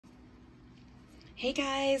Hey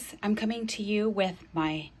guys, I'm coming to you with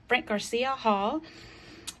my Garcia haul,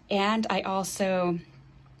 and I also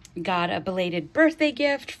got a belated birthday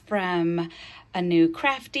gift from a new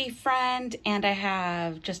crafty friend, and I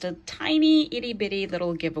have just a tiny itty bitty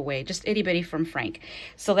little giveaway, just itty bitty from Frank.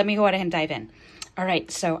 So let me go ahead and dive in. All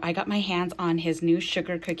right, so I got my hands on his new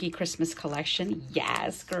sugar cookie Christmas collection.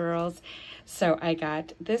 Yes, girls. So I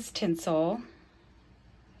got this tinsel.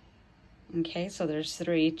 Okay, so there's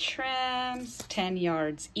 3 trims, 10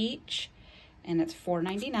 yards each, and it's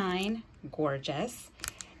 $4.99. Gorgeous.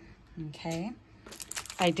 Okay,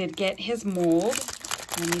 I did get his mold.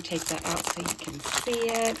 Let me take that out so you can see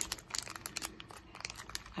it.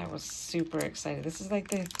 I was super excited. This is like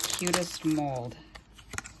the cutest mold.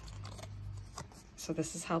 So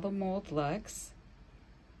this is how the mold looks.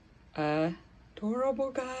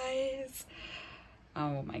 Adorable, guys.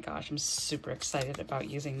 Oh my gosh, I'm super excited about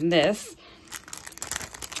using this.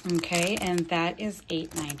 Okay, and that is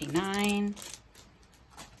 $8.99.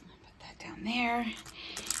 Put that down there.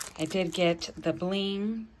 I did get the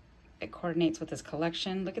bling. It coordinates with his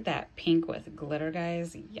collection. Look at that pink with glitter,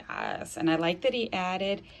 guys. Yes, and I like that he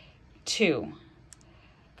added 2,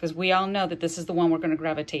 because we all know that this is the one we're going to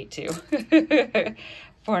gravitate to.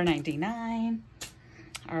 $4.99.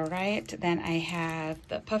 All right, then I have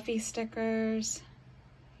the puffy stickers.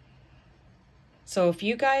 So if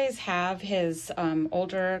you guys have his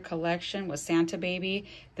older collection with Santa Baby,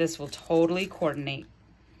 this will totally coordinate.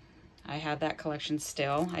 I have that collection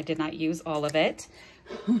still. I did not use all of it.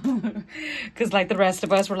 Because like the rest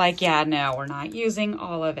of us, we're like, yeah, no, we're not using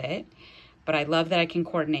all of it. But I love that I can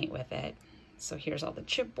coordinate with it. So here's all the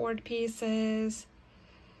chipboard pieces.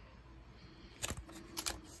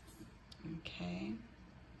 Okay.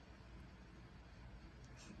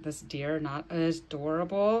 This deer, not as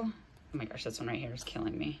adorable. Oh my gosh, this one right here is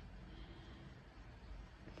killing me.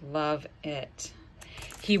 Love it.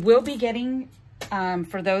 He will be getting,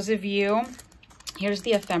 for those of you, here's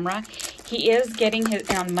the ephemera. He is getting his,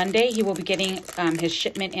 on Monday, he will be getting his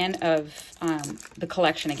shipment in of the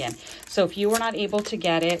collection again. So if you were not able to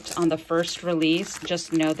get it on the first release,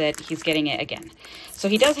 just know that he's getting it again. So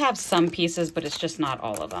he does have some pieces, but it's just not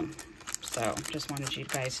all of them. So just wanted you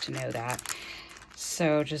guys to know that.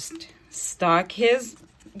 So just stock his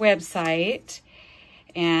website,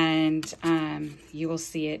 and you will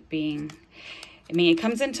see it being, I mean, it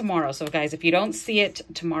comes in tomorrow. So guys, if you don't see it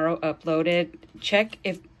tomorrow uploaded, check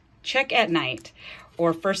at night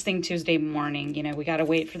or first thing Tuesday morning. You know, we got to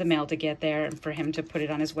wait for the mail to get there and for him to put it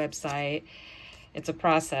on his website. It's a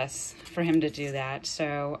process for him to do that.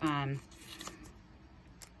 So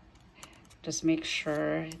just make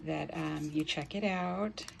sure that you check it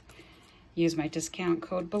out. Use my discount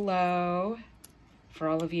code below for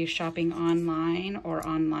all of you shopping online or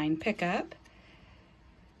online pickup.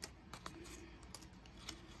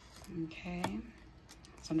 Okay,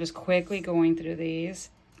 so I'm just quickly going through these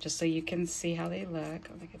just so you can see how they look.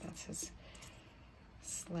 Oh, look at that's his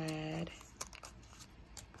sled.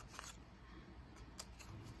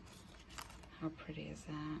 How pretty is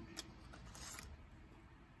that?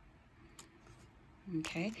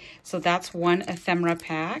 Okay, so that's one ephemera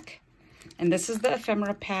pack. And this is the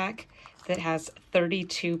ephemera pack that has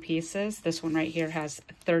 32 pieces. This one right here has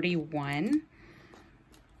 31.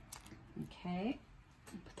 Okay,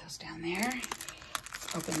 put those down there.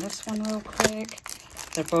 Let's open this one real quick.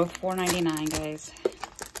 They're both $4.99, guys.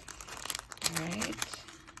 All right,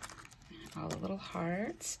 all the little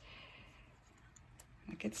hearts.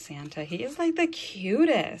 Look at Santa. He is like the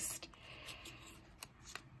cutest.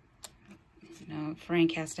 You know,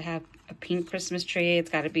 Frank has to have a pink Christmas tree. It's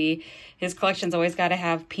got to be, his collection's always got to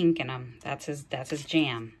have pink in them. That's his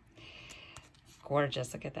jam.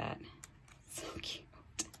 Gorgeous. Look at that. So cute.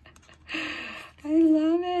 I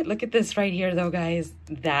love it. Look at this right here though, guys.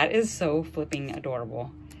 That is so flipping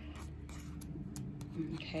adorable.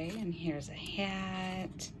 Okay, and here's a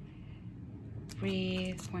hat,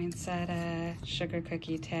 wreath, poinsettia, sugar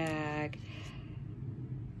cookie tag,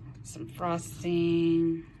 some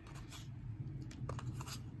frosting.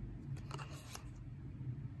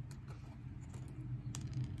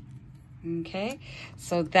 Okay,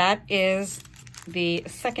 so that is the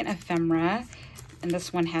second ephemera, and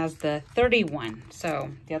this one has the 31.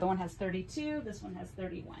 So the other one has 32, this one has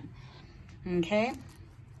 31. Okay,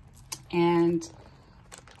 and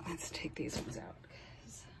let's take these ones out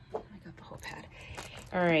because I got the whole pad.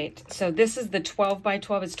 All right, so this is the 12 by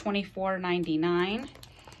 12. It's $24.99.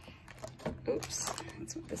 Oops,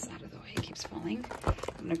 let's move this out of the way. It keeps falling.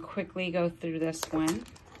 I'm gonna quickly go through this one.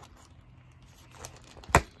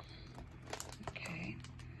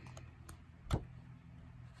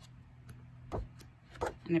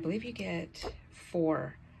 And I believe you get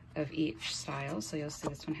 4 of each style. So you'll see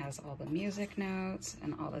this one has all the music notes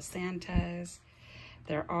and all the Santas.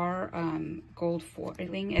 There are gold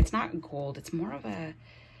foiling. It's not gold, it's more of a,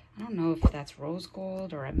 I don't know if that's rose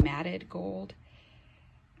gold or a matted gold,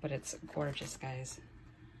 but it's gorgeous, guys.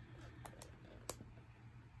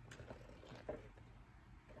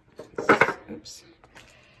 Oops.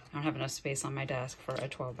 I don't have enough space on my desk for a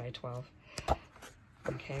 12 by 12.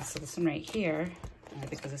 Okay, so this one right here,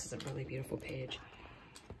 because this is a really beautiful page,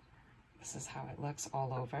 this is how it looks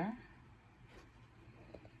all over.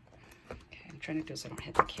 Okay, I'm trying to do so I don't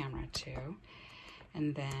hit the camera too.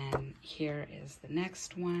 And then here is the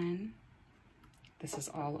next one. This is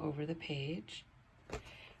all over the page.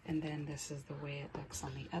 And then this is the way it looks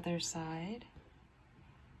on the other side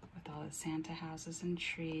with all the Santa houses and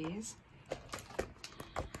trees.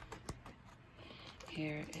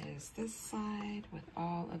 Here is this side with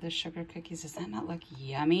all of the sugar cookies. Does that not look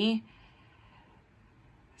yummy?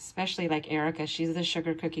 Especially like Erica, she's the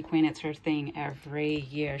sugar cookie queen. It's her thing every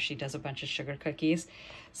year. She does a bunch of sugar cookies.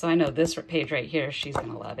 So I know this page right here, she's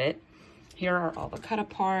gonna love it. Here are all the cut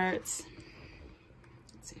aparts.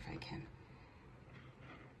 Let's see if I can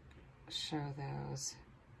show those.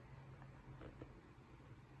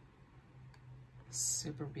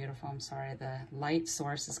 Super beautiful. I'm sorry, the light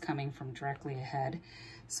source is coming from directly ahead,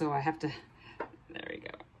 so I have to, there we go.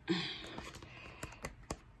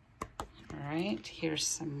 All right, here's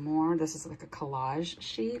some more. This is like a collage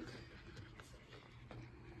sheet.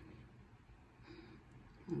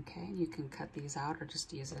 Okay, you can cut these out or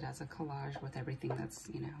just use it as a collage with everything that's,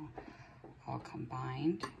 you know, all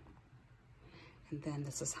combined. And then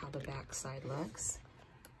this is how the back side looks.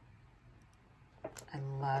 I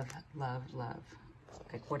love, love, love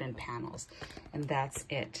like wooden panels, and that's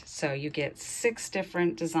it. So you get 6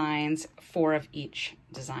 different designs, 4 of each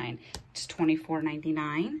design. It's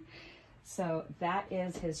 $24.99. So that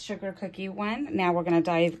is his sugar cookie one. Now we're gonna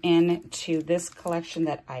dive into this collection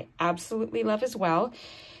that I absolutely love as well.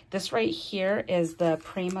 This right here is the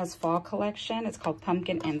Prima's Fall collection. It's called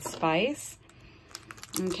Pumpkin and Spice.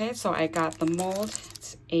 Okay, so I got the mold.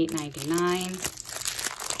 It's $8.99.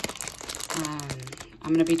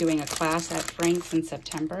 I'm going to be doing a class at Frank's in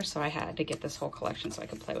September, so I had to get this whole collection so I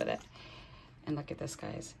could play with it. And look at this,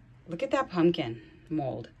 guys. Look at that pumpkin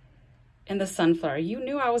mold and the sunflower. You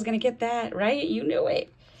knew I was going to get that, right? You knew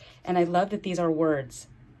it. And I love that these are words.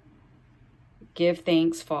 Give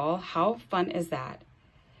thanks, fall. How fun is that?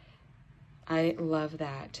 I love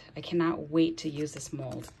that. I cannot wait to use this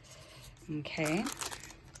mold. Okay.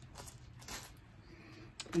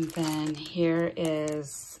 And then here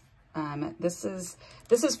is... this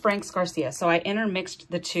is Frank's Garcia. So I intermixed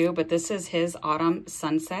the two, but this is his Autumn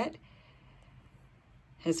Sunset,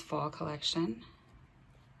 his fall collection.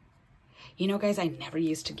 You know, guys, I never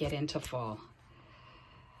used to get into fall.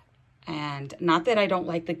 And not that I don't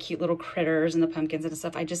like the cute little critters and the pumpkins and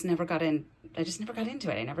stuff. I just never got into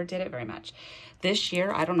it. I never did it very much. This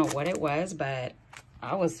year, I don't know what it was, but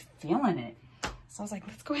I was feeling it. So I was like,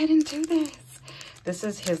 let's go ahead and do this. This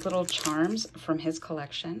is his little charms from his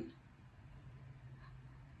collection.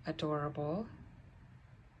 Adorable.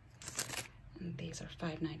 And these are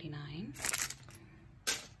 $5.99.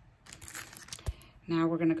 Now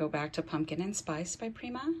we're gonna go back to Pumpkin and Spice by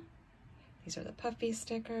Prima. These are the puffy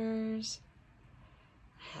stickers.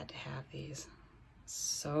 I had to have these.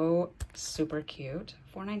 So super cute.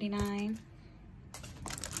 $4.99.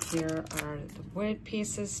 Here are the wood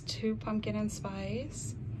pieces to Pumpkin and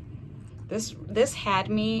Spice. This had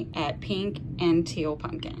me at pink and teal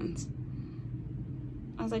pumpkins.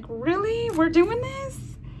 I was like, really? We're doing this?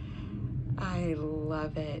 I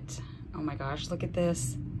love it. Oh my gosh, look at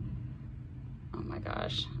this. Oh my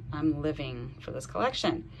gosh, I'm living for this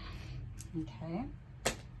collection. Okay.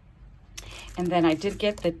 And then I did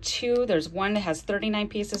get the 2. There's one that has 39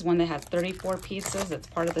 pieces, one that has 34 pieces. It's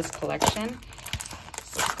part of this collection.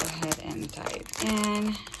 So let's go ahead and dive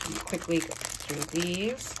in and quickly go through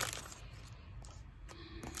these.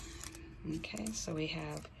 Okay, so we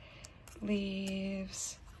have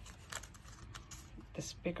leaves,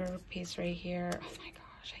 this bigger piece right here. Oh my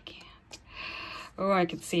gosh, I can't. Oh, I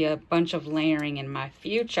could see a bunch of layering in my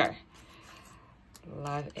future.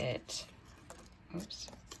 Love it. Oops.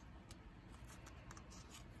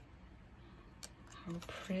 How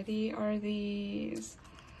pretty are these?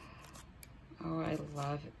 Oh, I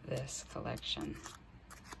love this collection.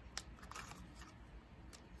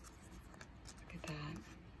 Look at that.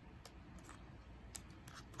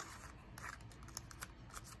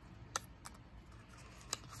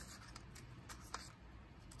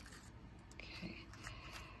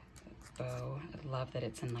 Bow. I love that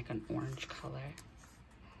it's in like an orange color.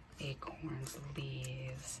 $8. acorns,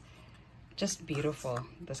 leaves. Just beautiful,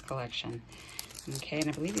 this collection. Okay, and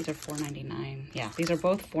I believe these are $4.99. Yeah, these are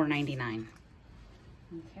both $4.99.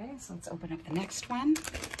 Okay, so let's open up the next one.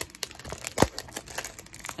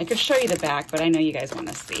 I could show you the back, but I know you guys want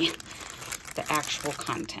to see the actual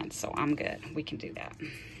content, so I'm good. We can do that.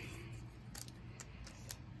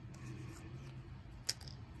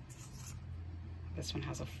 This one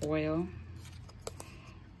has a foil.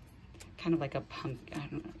 Kind of like a punk, I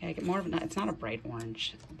don't know, I get more of a, it's not a bright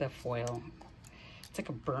orange, the foil. It's like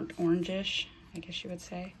a burnt orangish, I guess you would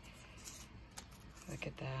say. Look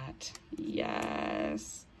at that.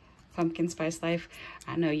 Yes. Pumpkin Spice Life.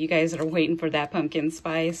 I know you guys are waiting for that pumpkin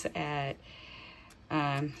spice at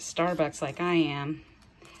Starbucks like I am.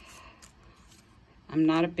 I'm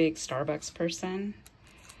not a big Starbucks person,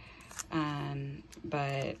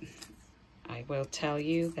 but I will tell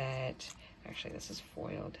you that, actually this is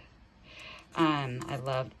foiled. I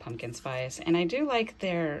love pumpkin spice, and I do like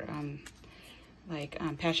their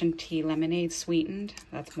passion tea lemonade sweetened.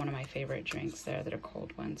 That's one of my favorite drinks there that are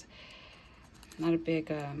cold ones. Not a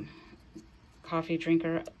big coffee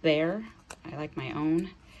drinker there. I like my own.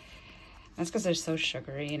 That's because they're so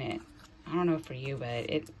sugary, and I don't know for you, but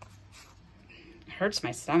it hurts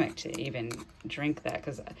my stomach to even drink that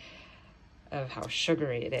because of how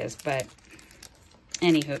sugary it is. But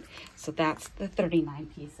anywho, so that's the 39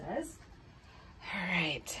 pieces. All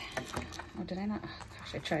right. Oh, did I not? Oh,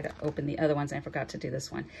 gosh, I tried to open the other ones and I forgot to do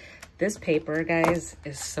this one. This paper, guys,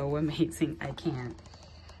 is so amazing. I can't.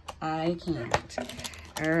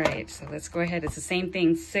 All right, so let's go ahead. It's the same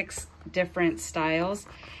thing, 6 different styles,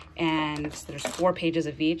 and there's 4 pages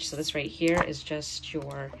of each. So this right here is just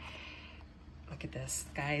your, look at this,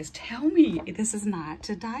 guys. Tell me this is not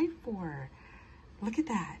to die for. Look at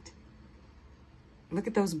that. Look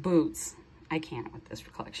at those boots. I can't with this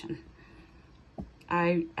collection.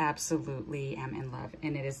 I absolutely am in love,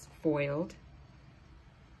 and it is foiled.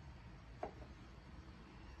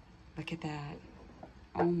 Look at that.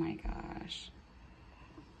 Oh my gosh.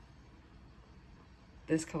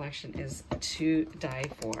 This collection is to die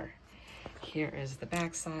for. Here is the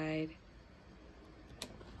back side.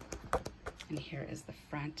 And here is the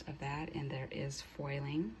front of that, and there is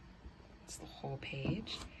foiling. It's the whole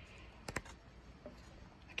page.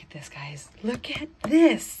 Look at this, guys. Look at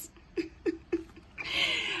this.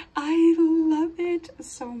 I love it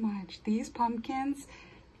so much. These pumpkins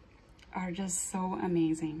are just so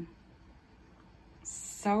amazing.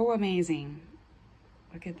 So amazing.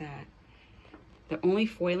 Look at that. The only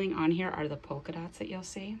foiling on here are the polka dots that you'll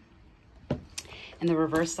see. And the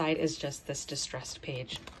reverse side is just this distressed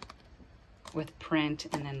page with print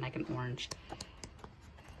and then like an orange.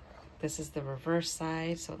 This is the reverse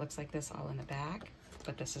side, so it looks like this all in the back,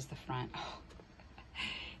 but this is the front. Oh.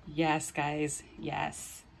 Yes, guys,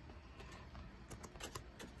 yes.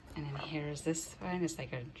 And then here's this one. It's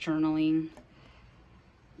like a journaling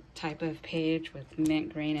type of page with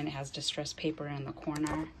mint green, and it has distressed paper in the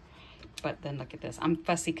corner. But then look at this. I'm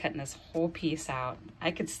fussy cutting this whole piece out.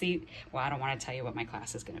 I could see, well, I don't want to tell you what my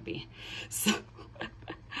class is going to be. So,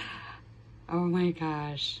 oh my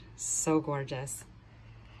gosh, so gorgeous.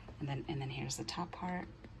 And then here's the top part,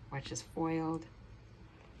 which is foiled.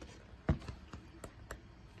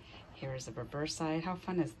 Here is the reverse side. How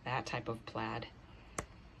fun is that type of plaid?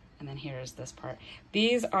 And then here's this part.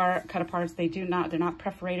 These are cut aparts. They're not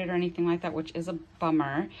perforated or anything like that, which is a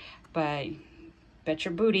bummer, but bet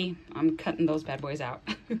your booty, I'm cutting those bad boys out.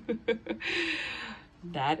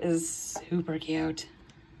 That is super cute.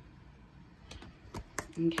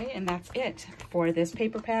 Okay, and that's it for this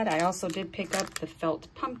paper pad. I also did pick up the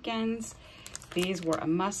felt pumpkins. These were a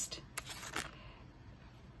must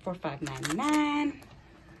for $5.99.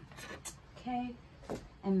 Okay,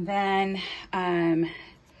 and then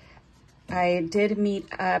I did meet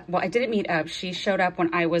up. Well, I didn't meet up. She showed up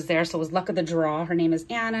when I was there, so it was luck of the draw. Her name is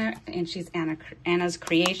Anna, and she's Anna's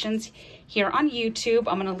Creations here on YouTube.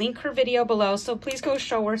 I'm going to link her video below, so please go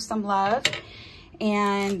show her some love.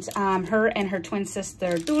 And her and her twin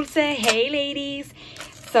sister, Dulce. Hey, ladies.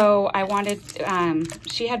 So I wanted,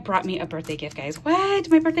 she had brought me a birthday gift, guys. What?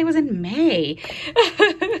 My birthday was in May.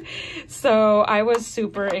 So I was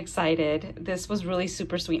super excited. This was really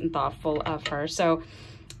super sweet and thoughtful of her. So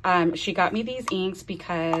she got me these inks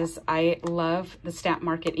because I love the Stamp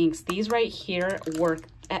Market inks. These right here work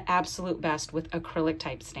at absolute best with acrylic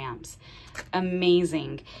type stamps.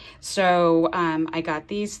 Amazing. So I got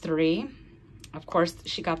these 3. Of course,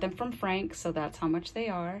 she got them from Frank, so that's how much they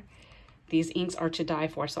are. These inks are to die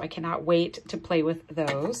for, so I cannot wait to play with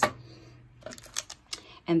those.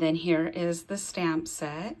 And then here is the stamp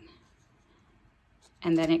set.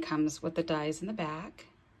 And then it comes with the dies in the back.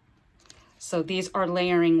 So these are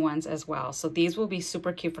layering ones as well. So these will be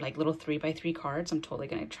super cute for like little 3x3 cards. I'm totally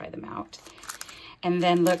going to try them out. And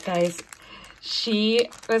then look, guys, she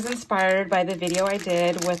was inspired by the video I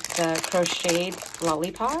did with the crocheted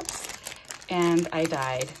lollipops, and I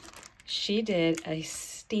died. She did a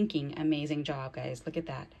stinking amazing job, guys. Look at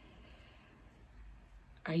that.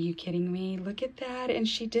 Are you kidding me? Look at that. And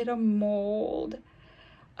she did a mold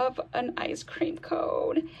of an ice cream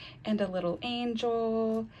cone and a little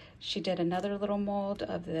angel. She did another little mold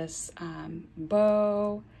of this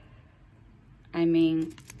bow. I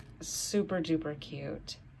mean, super duper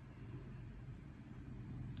cute.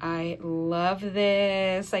 I love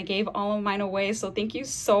this. I gave all of mine away, so thank you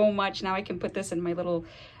so much. Now I can put this in my little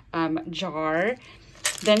jar.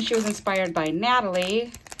 Then she was inspired by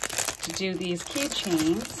Natalie to do these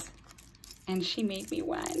keychains, and she made me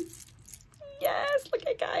one. Yes, look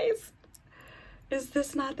at, guys. Is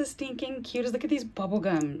this not the stinking cutest? Look at these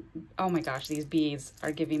bubblegum. Oh my gosh, these beads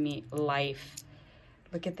are giving me life.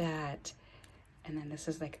 Look at that. And then this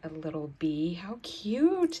is like a little bee. How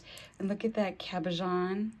cute. And look at that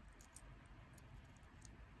cabochon.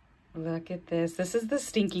 Look at this. This is the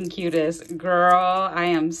stinking cutest. Girl, I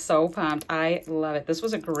am so pumped. I love it. This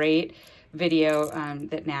was a great video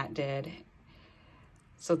that Nat did.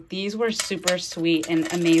 So these were super sweet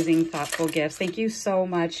and amazing, thoughtful gifts. Thank you so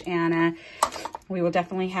much, Anna. We will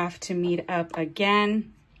definitely have to meet up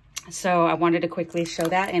again. So I wanted to quickly show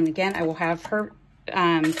that. And again, I will have her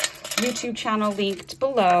YouTube channel linked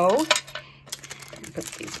below. I'm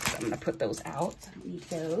going to put those out. I don't need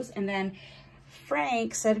those. And then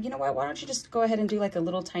Frank said, you know what, why don't you just go ahead and do like a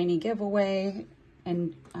little tiny giveaway?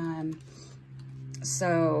 And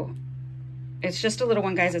so it's just a little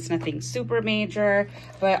one, guys. It's nothing super major,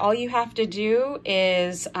 but all you have to do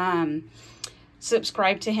is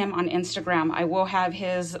subscribe to him on Instagram. I will have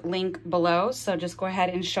his link below, so just go ahead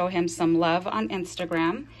and show him some love on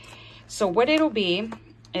Instagram. So what it'll be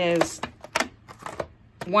is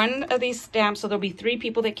one of these stamps. So there'll be 3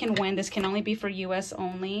 people that can win. This can only be for US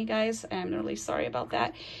only, guys. I'm really sorry about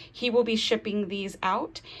that. He will be shipping these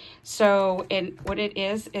out. So what it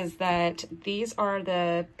is that these are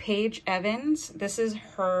the Paige Evans. This is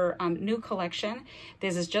her new collection.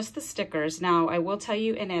 This is just the stickers. Now, I will tell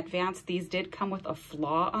you in advance, these did come with a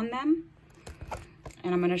flaw on them.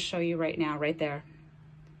 And I'm going to show you right now, right there.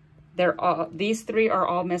 These 3 are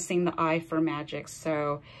all missing the I for magic.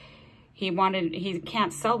 So he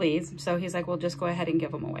can't sell these, so he's like, well, just go ahead and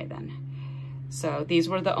give them away then. So these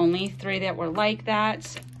were the only 3 that were like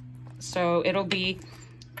that. So it'll be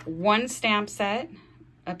 1 stamp set,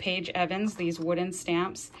 a Paige Evans, these wooden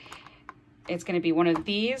stamps. It's going to be one of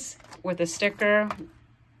these with a sticker,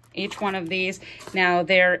 each one of these. Now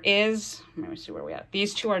there is, let me see where we at.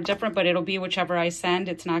 These 2 are different, but it'll be whichever I send.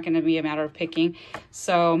 It's not going to be a matter of picking.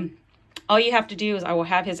 So all you have to do is, I will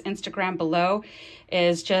have his Instagram below,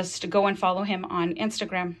 is just go and follow him on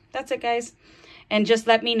Instagram. That's it, guys. And just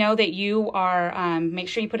let me know that you are, make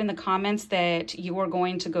sure you put in the comments that you are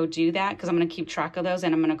going to go do that, because I'm going to keep track of those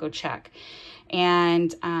and I'm going to go check.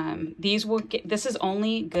 And this is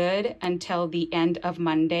only good until the end of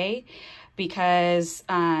Monday, because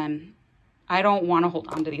I don't want to hold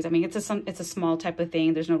on to these. I mean, it's a small type of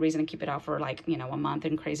thing. There's no reason to keep it out for like, you know, a month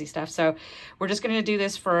and crazy stuff. So we're just going to do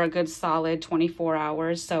this for a good solid 24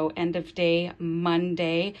 hours. So end of day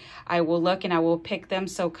Monday, I will look and I will pick them.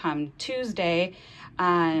 So come Tuesday,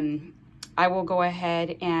 I will go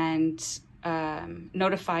ahead and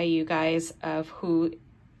notify you guys of who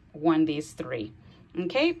won these 3.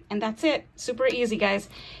 Okay, and that's it. Super easy, guys.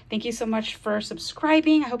 Thank you so much for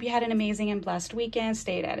subscribing. I hope you had an amazing and blessed weekend.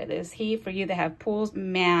 Stayed out of this heat. For you that have pools,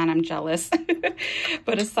 man, I'm jealous.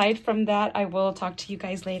 But aside from that, I will talk to you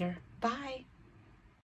guys later. Bye.